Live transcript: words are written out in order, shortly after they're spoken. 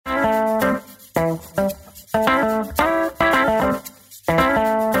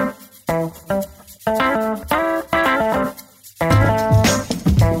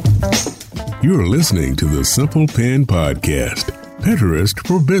You're listening to the Simple Pin Podcast, Pinterest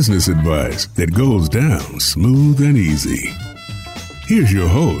for business advice that goes down smooth and easy. Here's your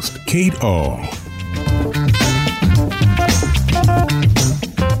host, Kate Ahl.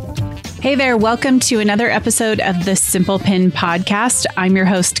 Hey there, welcome to another episode of the Simple Pin Podcast. I'm your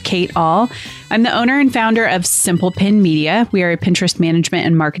host, Kate Ahl. I'm the owner and founder of Simple Pin Media. We are a Pinterest management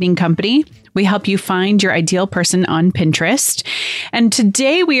and marketing company. We help you find your ideal person on Pinterest. And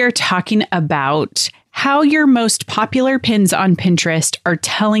today we are talking about how your most popular pins on Pinterest are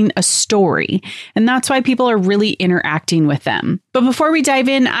telling a story. And that's why people are really interacting with them. But before we dive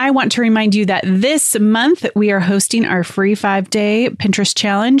in, I want to remind you that this month we are hosting our free 5-day Pinterest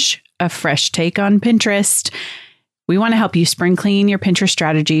challenge, a fresh take on Pinterest. We want to help you spring clean your Pinterest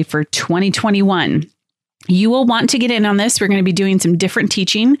strategy for 2021. You will want to get in on this. We're going to be doing some different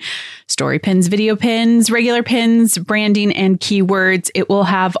teaching, story pins, video pins, regular pins, branding, and keywords. It will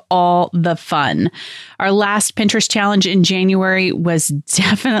have all the fun. Our last Pinterest challenge in January was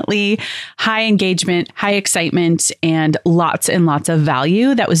definitely high engagement, high excitement, and lots of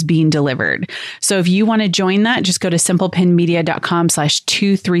value that was being delivered. So if you want to join that, just go to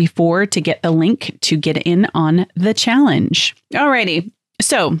simplepinmedia.com/234 to get the link to get in on the challenge. Alrighty.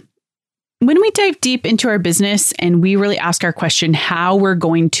 So when we dive deep into our business and we really ask our question, how we're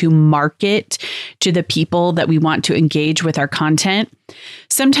going to market to the people that we want to engage with our content,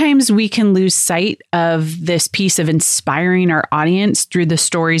 sometimes we can lose sight of this piece of inspiring our audience through the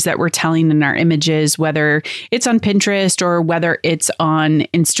stories that we're telling in our images, whether it's on Pinterest or whether it's on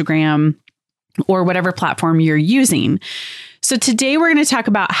Instagram or whatever platform you're using. So today we're going to talk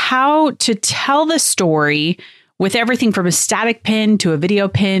about how to tell the story with everything from a static pin to a video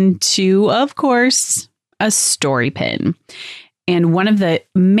pin to, of course, a story pin. And one of the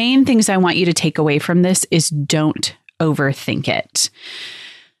main things I want you to take away from this is don't overthink it.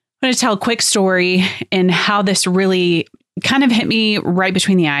 I'm going to tell a quick story and how this really kind of hit me right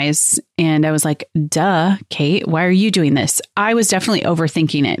between the eyes. And I was like, duh, Kate, why are you doing this? I was definitely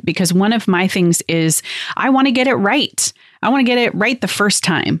overthinking it because one of my things is I want to get it right. I want to get it right the first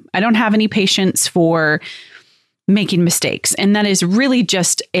time. I don't have any patience for making mistakes. And that is really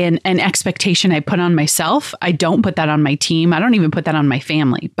just an expectation I put on myself. I don't put that on my team. I don't even put that on my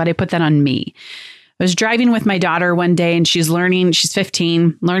family, but I put that on me. I was driving with my daughter one day and she's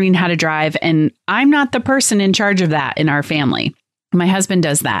 15, learning how to drive. And I'm not the person in charge of that in our family. My husband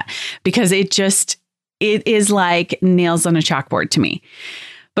does that because it is like nails on a chalkboard to me.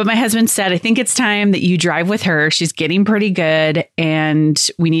 But my husband said, I think it's time that you drive with her. She's getting pretty good. And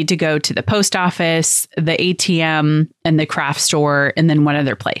we need to go to the post office, the ATM, and the craft store, and then one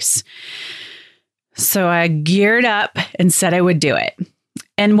other place. So I geared up and said I would do it.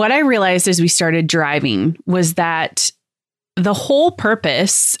 And what I realized as we started driving was that the whole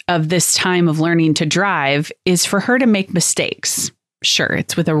purpose of this time of learning to drive is for her to make mistakes. Sure,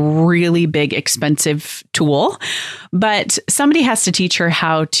 it's with a really big, expensive tool, but somebody has to teach her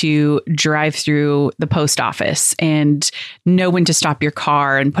how to drive through the post office and know when to stop your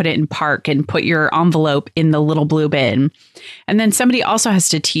car and put it in park and put your envelope in the little blue bin. And then somebody also has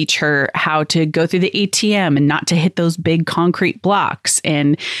to teach her how to go through the ATM and not to hit those big concrete blocks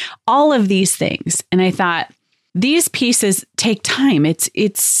and all of these things. And I thought, these pieces take time. It's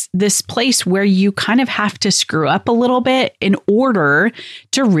this place where you kind of have to screw up a little bit in order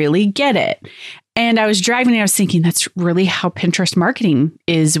to really get it. And I was driving and I was thinking, that's really how Pinterest marketing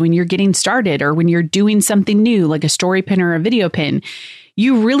is when you're getting started or when you're doing something new, like a story pin or a video pin.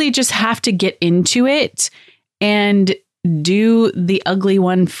 You really just have to get into it and do the ugly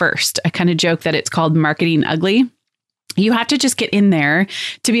one first. I kind of joke that it's called marketing ugly. You have to just get in there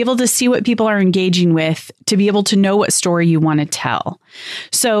to be able to see what people are engaging with, to be able to know what story you want to tell.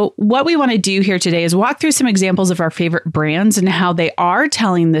 So what we want to do here today is walk through some examples of our favorite brands and how they are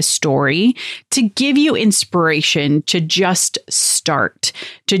telling this story to give you inspiration to just start,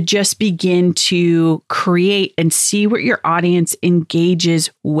 to just begin to create and see what your audience engages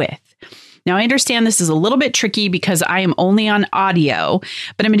with. Now, I understand this is a little bit tricky because I am only on audio,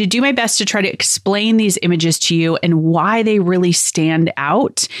 but I'm going to do my best to try to explain these images to you and why they really stand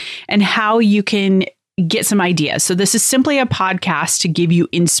out and how you can get some ideas. So this is simply a podcast to give you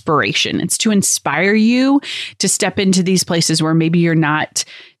inspiration. It's to inspire you to step into these places where maybe you're not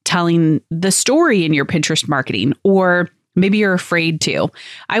telling the story in your Pinterest marketing, or maybe you're afraid to.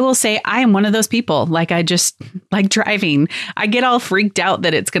 I will say I am one of those people. I just like driving. I get all freaked out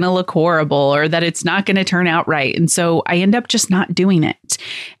that it's going to look horrible or that it's not going to turn out right. And so I end up just not doing it.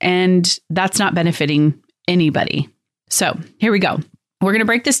 And that's not benefiting anybody. So here we go. We're going to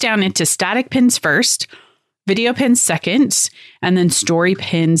break this down into static pins first, video pins second, and then story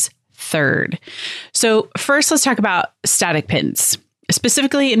pins third. So first, let's talk about static pins,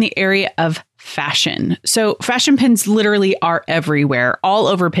 specifically in the area of fashion. So fashion pins literally are everywhere, all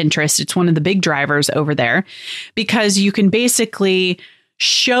over Pinterest. It's one of the big drivers over there because you can basically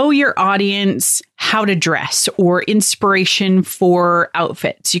show your audience how to dress or inspiration for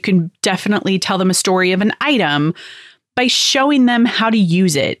outfits. You can definitely tell them a story of an item by showing them how to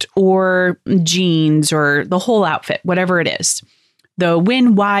use it, or jeans, or the whole outfit, whatever it is. The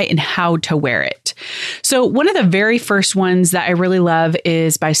when, why, and how to wear it. So one of the very first ones that I really love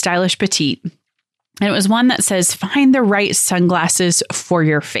is by Stylish Petite. And it was one that says, find the right sunglasses for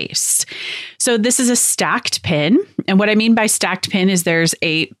your face. So this is a stacked pin. And what I mean by stacked pin is there's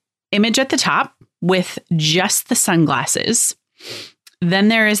a image at the top with just the sunglasses. Then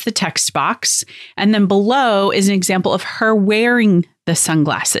there is the text box. And then below is an example of her wearing the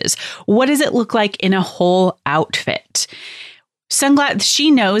sunglasses. What does it look like in a whole outfit?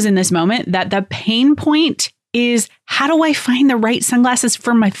 She knows in this moment that the pain point is, how do I find the right sunglasses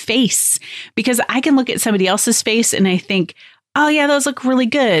for my face? Because I can look at somebody else's face and I think, oh yeah, those look really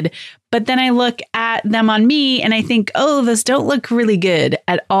good. But then I look at them on me and I think, oh, those don't look really good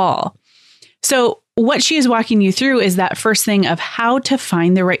at all. So what she is walking you through is that first thing of how to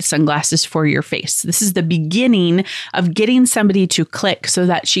find the right sunglasses for your face. This is the beginning of getting somebody to click so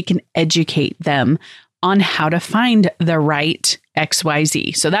that she can educate them on how to find the right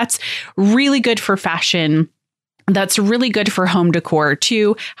XYZ. So that's really good for fashion. That's really good for home decor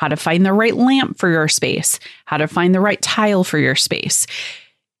too. How to find the right lamp for your space, how to find the right tile for your space.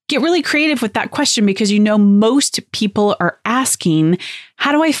 Get really creative with that question because you know most people are asking,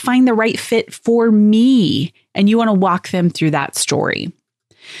 how do I find the right fit for me? And you want to walk them through that story.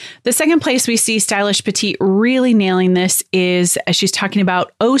 The second place we see Stylish Petite really nailing this is as she's talking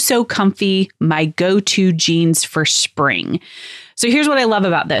about Oh So Comfy, my go-to jeans for spring. So here's what I love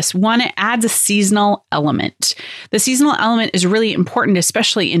about this. One, it adds a seasonal element. The seasonal element is really important,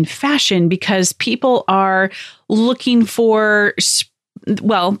 especially in fashion, because people are looking for,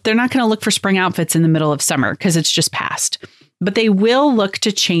 well, they're not going to look for spring outfits in the middle of summer because it's just past. But they will look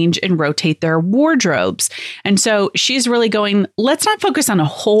to change and rotate their wardrobes. And so she's really going, let's not focus on a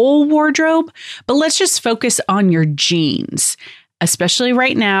whole wardrobe, but let's just focus on your jeans, especially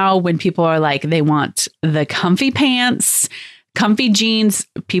right now when people are like, they want the comfy pants, comfy jeans.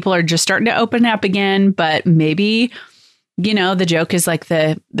 People are just starting to open up again, but maybe, you know, the joke is like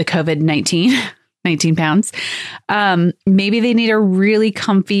the COVID-19, 19 pounds. Maybe they need a really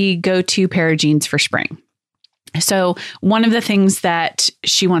comfy go-to pair of jeans for spring. So one of the things that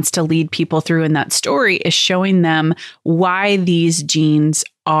she wants to lead people through in that story is showing them why these jeans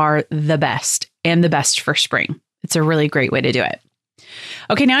are the best and the best for spring. It's a really great way to do it.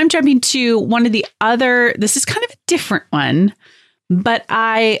 Okay, now I'm jumping to one of the other, this is kind of a different one, but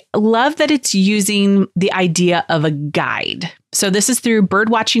I love that it's using the idea of a guide. So this is through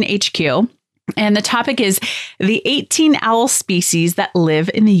Birdwatching HQ. And the topic is the 18 owl species that live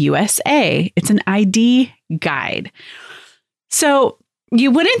in the USA. It's an ID guide. So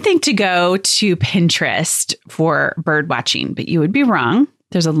you wouldn't think to go to Pinterest for bird watching, but you would be wrong.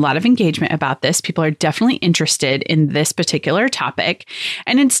 There's a lot of engagement about this. People are definitely interested in this particular topic.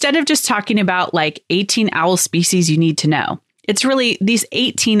 And instead of just talking about like 18 owl species you need to know, it's really these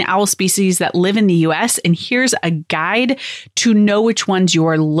 18 owl species that live in the US, and here's a guide to know which ones you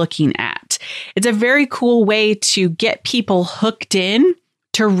are looking at. It's a very cool way to get people hooked in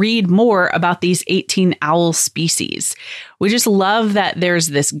to read more about these 18 owl species. We just love that there's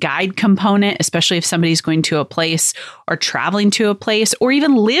this guide component, especially if somebody's going to a place or traveling to a place or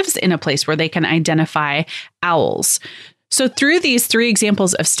even lives in a place where they can identify owls. So through these 3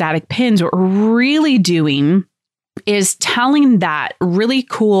 examples of static pins, what we're really doing is telling that really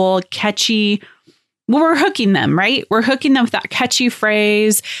cool, catchy, well, we're hooking them, right? We're hooking them with that catchy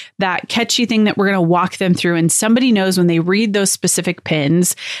phrase, that catchy thing that we're going to walk them through. And somebody knows when they read those specific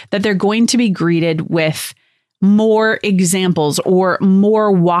pins that they're going to be greeted with more examples or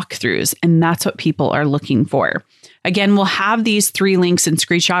more walkthroughs. And that's what people are looking for. Again, we'll have these 3 links and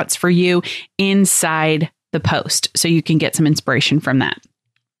screenshots for you inside the post so you can get some inspiration from that.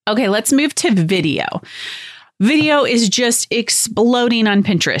 Okay, let's move to video. Video is just exploding on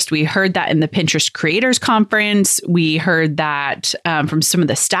Pinterest. We heard that in the Pinterest Creators Conference. We heard that from some of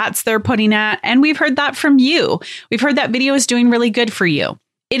the stats they're putting at, and we've heard that from you. We've heard that video is doing really good for you.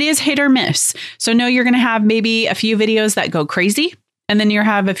 It is hit or miss. So no, you're going to have maybe a few videos that go crazy, and then you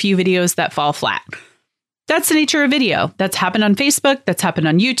have a few videos that fall flat. That's the nature of video. That's happened on Facebook. That's happened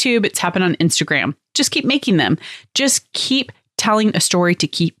on YouTube. It's happened on Instagram. Just keep making them. Just keep telling a story to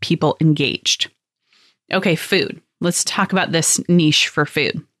keep people engaged. Okay, food. Let's talk about this niche for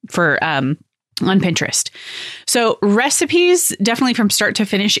food on Pinterest. So recipes, definitely from start to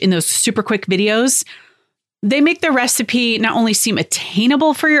finish in those super quick videos, they make the recipe not only seem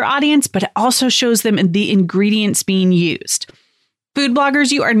attainable for your audience, but it also shows them the ingredients being used. Food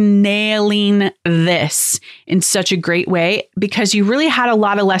bloggers, you are nailing this in such a great way because you really had a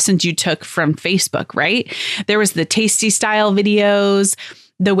lot of lessons you took from Facebook, right? There was the tasty style videos,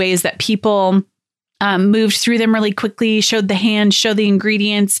 the ways that people moved through them really quickly, showed the hand, showed the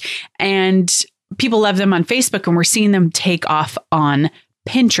ingredients, and people love them on Facebook, and we're seeing them take off on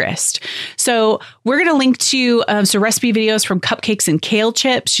Pinterest. So we're going to link to some recipe videos from Cupcakes and Kale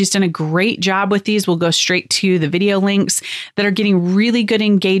Chips. She's done a great job with these. We'll go straight to the video links that are getting really good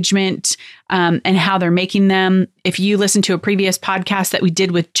engagement and how they're making them. If you listen to a previous podcast that we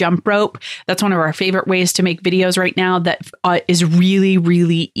did with Jump Rope, that's one of our favorite ways to make videos right now that is really,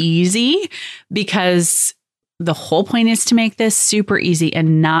 really easy because the whole point is to make this super easy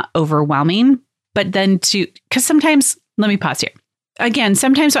and not overwhelming. But then because sometimes, let me pause here. Again,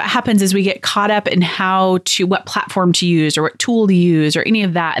 sometimes what happens is we get caught up in what platform to use or what tool to use or any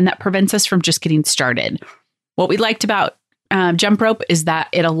of that. And that prevents us from just getting started. What we liked about Jump Rope is that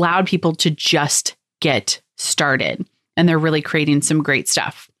it allowed people to just get started. And they're really creating some great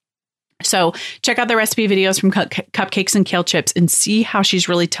stuff. So check out the recipe videos from Cupcakes and Kale Chips and see how she's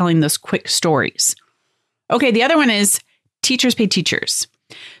really telling those quick stories. Okay, the other one is Teachers Pay Teachers.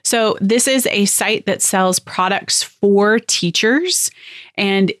 So this is a site that sells products for teachers,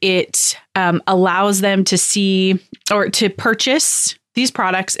 and it allows them to see or to purchase these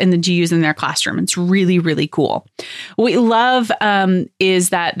products and then to use in their classroom. It's really, really cool. What we love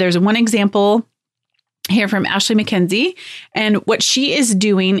is that there's one example here from Ashley McKenzie, and what she is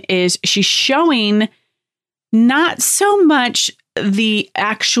doing is she's showing not so much the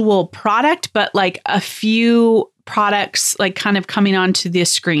actual product, but like a few products like kind of coming onto the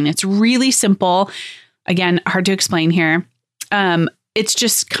screen. It's really simple. Again, hard to explain here. It's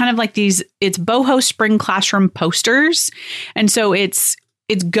just kind of like it's boho spring classroom posters. And so it's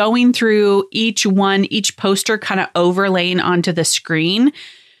going through each poster kind of overlaying onto the screen.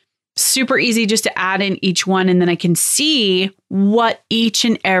 Super easy just to add in each one. And then I can see what each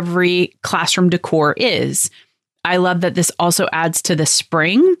and every classroom decor is. I love that this also adds to the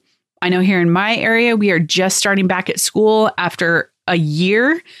spring. I know here in my area, we are just starting back at school after a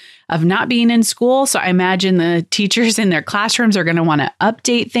year of not being in school. So I imagine the teachers in their classrooms are going to want to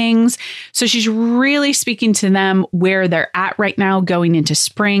update things. So she's really speaking to them where they're at right now, going into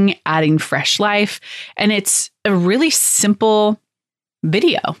spring, adding fresh life. And it's a really simple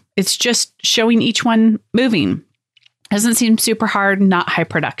video. It's just showing each one moving. Doesn't seem super hard, not high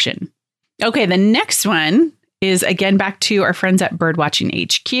production. Okay, the next one is again back to our friends at Birdwatching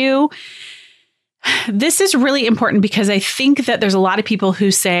HQ. This is really important because I think that there's a lot of people who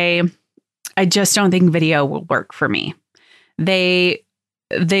say, I just don't think video will work for me. I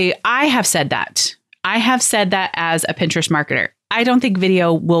have said that. I have said that as a Pinterest marketer. I don't think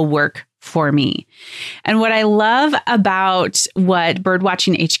video will work for me. And what I love about what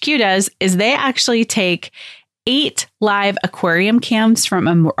Birdwatching HQ does is they actually take 8 live aquarium cams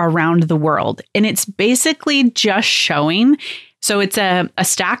from around the world. And it's basically just showing. So it's a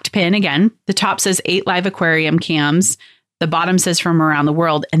stacked pin. Again, the top says 8 live aquarium cams. The bottom says from around the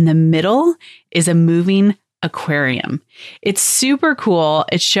world. And the middle is a moving aquarium. It's super cool.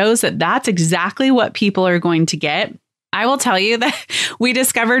 It shows that that's exactly what people are going to get. I will tell you that we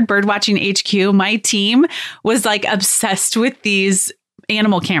discovered Birdwatching HQ. My team was like obsessed with these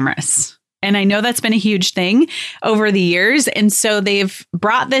animal cameras. And I know that's been a huge thing over the years. And so they've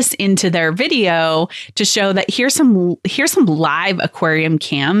brought this into their video to show that here's some live aquarium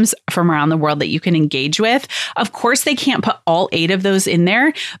cams from around the world that you can engage with. Of course, they can't put all 8 of those in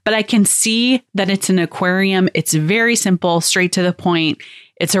there, but I can see that it's an aquarium. It's very simple, straight to the point.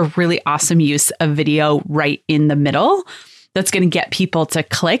 It's a really awesome use of video right in the middle that's going to get people to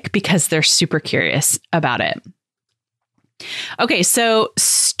click because they're super curious about it. Okay, so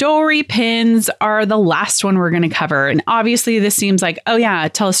story pins are the last one we're going to cover. And obviously this seems like, oh yeah,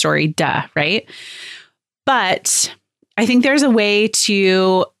 tell a story, duh, right? But I think there's a way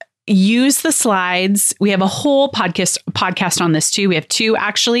to use the slides. We have a whole podcast on this too. We have 2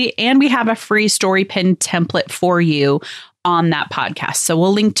 actually, and we have a free story pin template for you on that podcast. So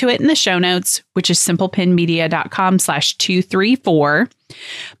we'll link to it in the show notes, which is simplepinmedia.com/234.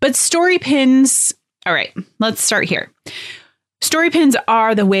 But story pins, all right, let's start here. Story pins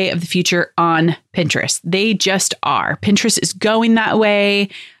are the way of the future on Pinterest. They just are. Pinterest is going that way.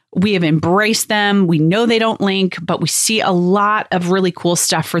 We have embraced them. We know they don't link, but we see a lot of really cool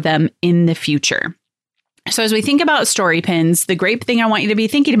stuff for them in the future. So as we think about story pins, the great thing I want you to be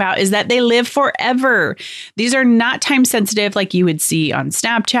thinking about is that they live forever. These are not time sensitive like you would see on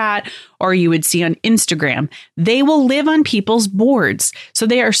Snapchat or you would see on Instagram. They will live on people's boards. So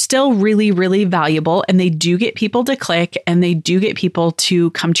they are still really, really valuable, and they do get people to click, and they do get people to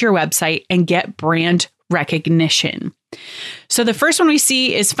come to your website and get brand recognition. So the first one we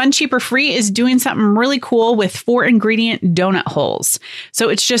see is Fun, Cheap, or Free is doing something really cool with 4-ingredient donut holes. So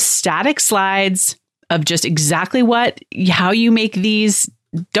it's just static slides of just exactly how you make these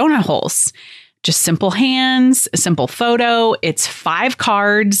donut holes. Just simple hands, a simple photo. It's 5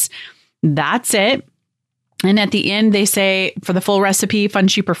 cards. That's it. And at the end, they say, for the full recipe,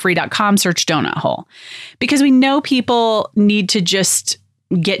 funcheaporfree.com, search donut hole. Because we know people need to just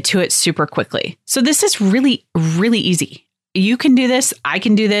get to it super quickly. So this is really, really easy. You can do this. I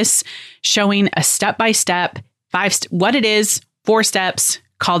can do this. Showing a step-by-step, what it is, 4 steps,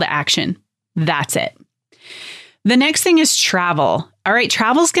 call to action. That's it. The next thing is travel. All right,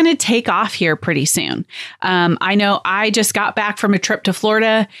 travel's going to take off here pretty soon. I know I just got back from a trip to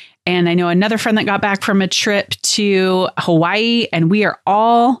Florida, and I know another friend that got back from a trip to Hawaii, and we are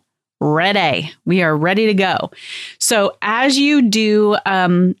all ready. We are ready to go. So as you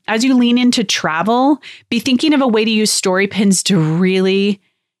lean into travel, be thinking of a way to use story pins to really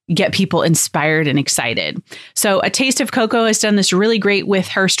get people inspired and excited. So A Taste of Cocoa has done this really great with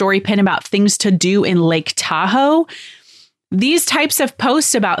her story pin about things to do in Lake Tahoe. These types of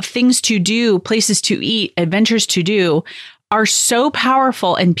posts about things to do, places to eat, adventures to do are so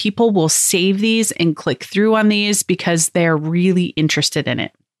powerful, and people will save these and click through on these because they're really interested in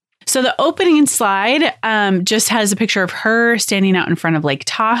it. So the opening slide just has a picture of her standing out in front of Lake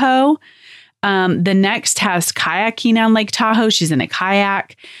Tahoe. The next has kayaking on Lake Tahoe. She's in a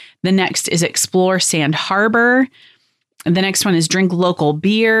kayak. The next is explore Sand Harbor. The next one is drink local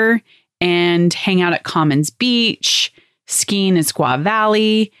beer and hang out at Commons Beach, skiing in Squaw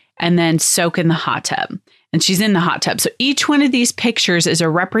Valley, and then soak in the hot tub. And she's in the hot tub. So each one of these pictures is a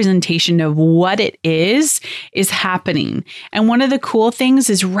representation of what it is happening. And one of the cool things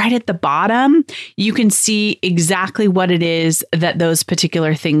is right at the bottom, you can see exactly what it is that those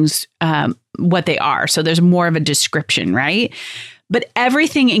particular things, what they are. So there's more of a description, right? But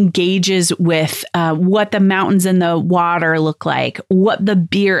everything engages with what the mountains and the water look like, what the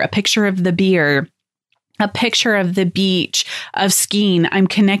beer, a picture of the beer, a picture of the beach, of skiing. I'm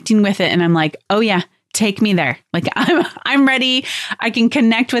connecting with it and I'm like, oh yeah, take me there. Like I'm ready. I can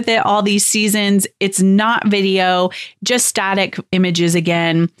connect with it all these seasons. It's not video, just static images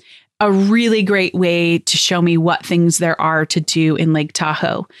again. A really great way to show me what things there are to do in Lake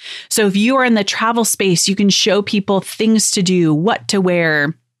Tahoe. So if you are in the travel space, you can show people things to do, what to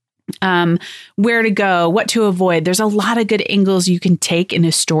wear, where to go, what to avoid. There's a lot of good angles you can take in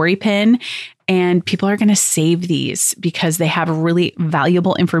a story pin, and people are going to save these because they have really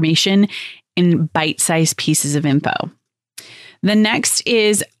valuable information in bite-sized pieces of info. The next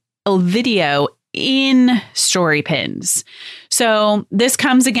is a video in story pins. So this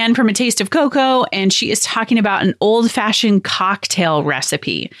comes again from A Taste of Cocoa, and she is talking about an old-fashioned cocktail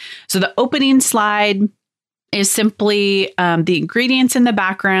recipe. So the opening slide is simply the ingredients in the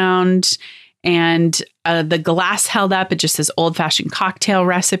background and the glass held up. It just says old-fashioned cocktail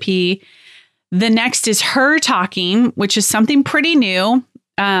recipe. The next is her talking, which is something pretty new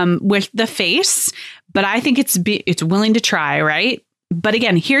with the face, but I think it's willing to try, right? But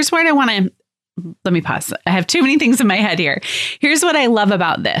again, here's what I want to, let me pause. I have too many things in my head here. Here's what I love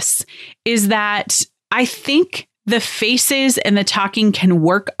about this is that I think the faces and the talking can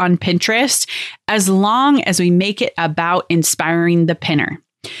work on Pinterest as long as we make it about inspiring the pinner.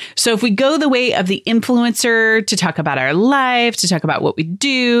 So if we go the way of the influencer to talk about our life, to talk about what we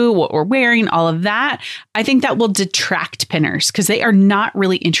do, what we're wearing, all of that, I think that will detract pinners because they are not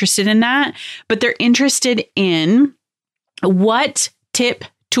really interested in that, but they're interested in what tip,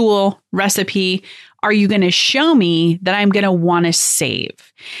 tool, recipe are you going to show me that I'm going to want to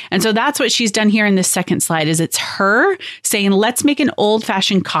save? And so that's what she's done here in this second slide is it's her saying, let's make an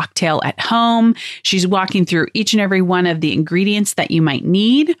old-fashioned cocktail at home. She's walking through each and every one of the ingredients that you might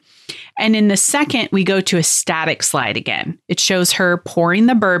need. And in the second, we go to a static slide again. It shows her pouring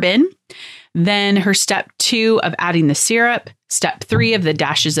the bourbon, then her step 2 of adding the syrup, step 3 of the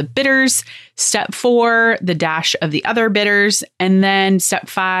dashes of bitters, step 4, the dash of the other bitters, and then step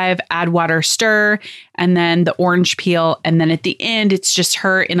 5, add water, stir, and then the orange peel. And then at the end, it's just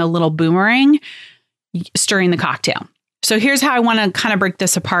her in a little boomerang stirring the cocktail. So here's how I want to kind of break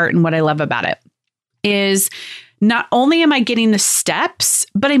this apart, and what I love about it is not only am I getting the steps,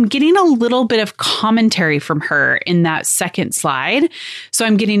 but I'm getting a little bit of commentary from her in that second slide. So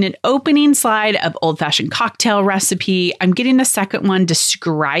I'm getting an opening slide of old-fashioned cocktail recipe. I'm getting the second one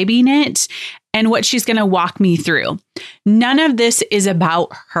describing it and what she's going to walk me through. None of this is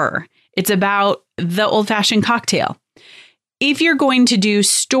about her. It's about the old-fashioned cocktail. If you're going to do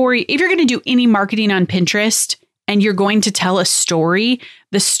any marketing on Pinterest, and you're going to tell a story,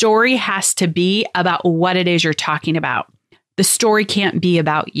 the story has to be about what it is you're talking about. The story can't be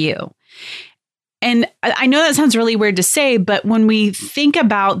about you. And I know that sounds really weird to say, but when we think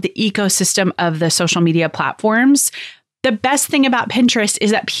about the ecosystem of the social media platforms, the best thing about Pinterest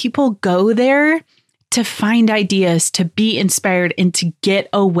is that people go there to find ideas, to be inspired, and to get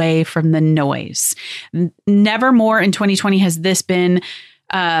away from the noise. Never more in 2020 has this been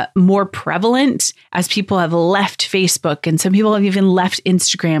more prevalent, as people have left Facebook, and some people have even left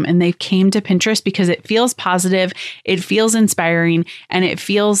Instagram, and they came to Pinterest because it feels positive, it feels inspiring, and it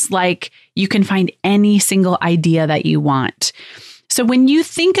feels like you can find any single idea that you want. So when you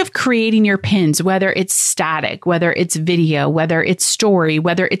think of creating your pins, whether it's static, whether it's video, whether it's story,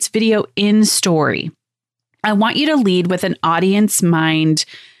 whether it's video in story, I want you to lead with an audience mindset.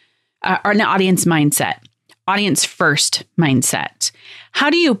 Audience first mindset. How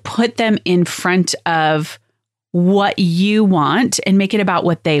do you put them in front of what you want and make it about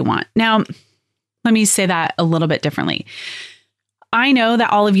what they want? Now, let me say that a little bit differently. I know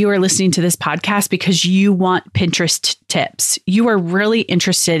that all of you are listening to this podcast because you want Pinterest tips. You are really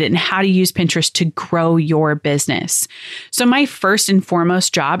interested in how to use Pinterest to grow your business. So my first and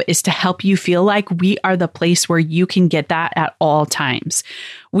foremost job is to help you feel like we are the place where you can get that at all times.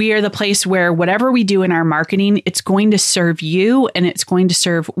 We are the place where whatever we do in our marketing, it's going to serve you, and it's going to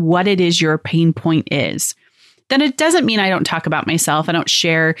serve what it is your pain point is. Then it doesn't mean I don't talk about myself. I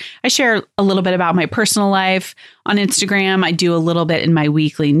share a little bit about my personal life on Instagram. I do a little bit in my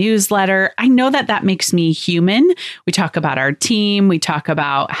weekly newsletter. I know that that makes me human. We talk about our team. We talk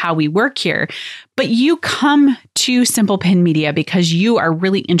about how we work here. But you come to Simple Pin Media because you are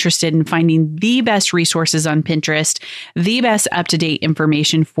really interested in finding the best resources on Pinterest, the best up-to-date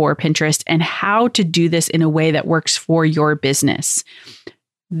information for Pinterest, and how to do this in a way that works for your business.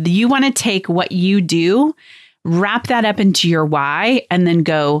 You want to take what you do, wrap that up into your why, and then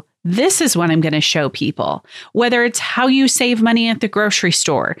go, this is what I'm going to show people. Whether it's how you save money at the grocery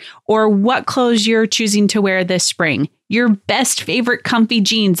store, or what clothes you're choosing to wear this spring, your best favorite comfy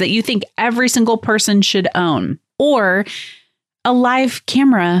jeans that you think every single person should own, or a live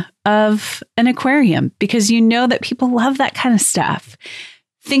camera of an aquarium because you know that people love that kind of stuff.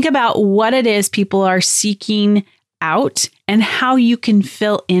 Think about what it is people are seeking out and how you can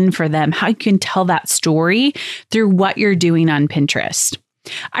fill in for them, how you can tell that story through what you're doing on Pinterest.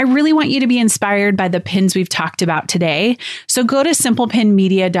 I really want you to be inspired by the pins we've talked about today. So go to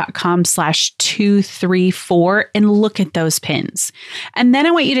simplepinmedia.com/234 and look at those pins. And then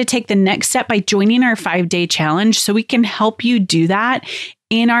I want you to take the next step by joining our 5-day challenge so we can help you do that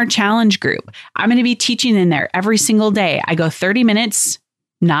in our challenge group. I'm going to be teaching in there every single day. I go 30 minutes.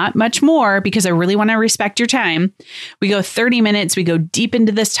 Not much more because I really want to respect your time. We go 30 minutes. We go deep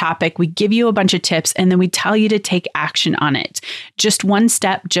into this topic. We give you a bunch of tips, and then we tell you to take action on it. Just one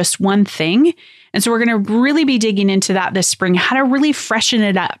step, just one thing. And so we're going to really be digging into that this spring, how to really freshen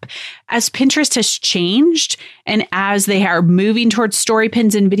it up. As Pinterest has changed and as they are moving towards story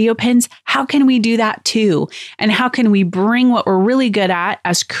pins and video pins, how can we do that too? And how can we bring what we're really good at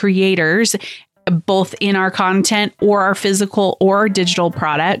as creators, both in our content or our physical or our digital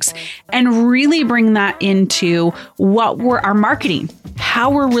products, and really bring that into what we're our marketing, how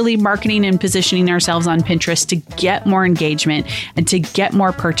we're really marketing and positioning ourselves on Pinterest to get more engagement and to get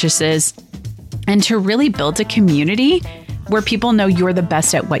more purchases and to really build a community where people know you're the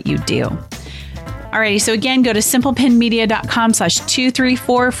best at what you do. Alrighty, so again, go to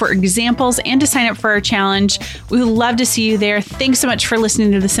simplepinmedia.com/234 for examples and to sign up for our challenge. We would love to see you there. Thanks so much for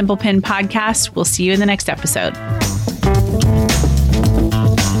listening to the Simple Pin podcast. We'll see you in the next episode.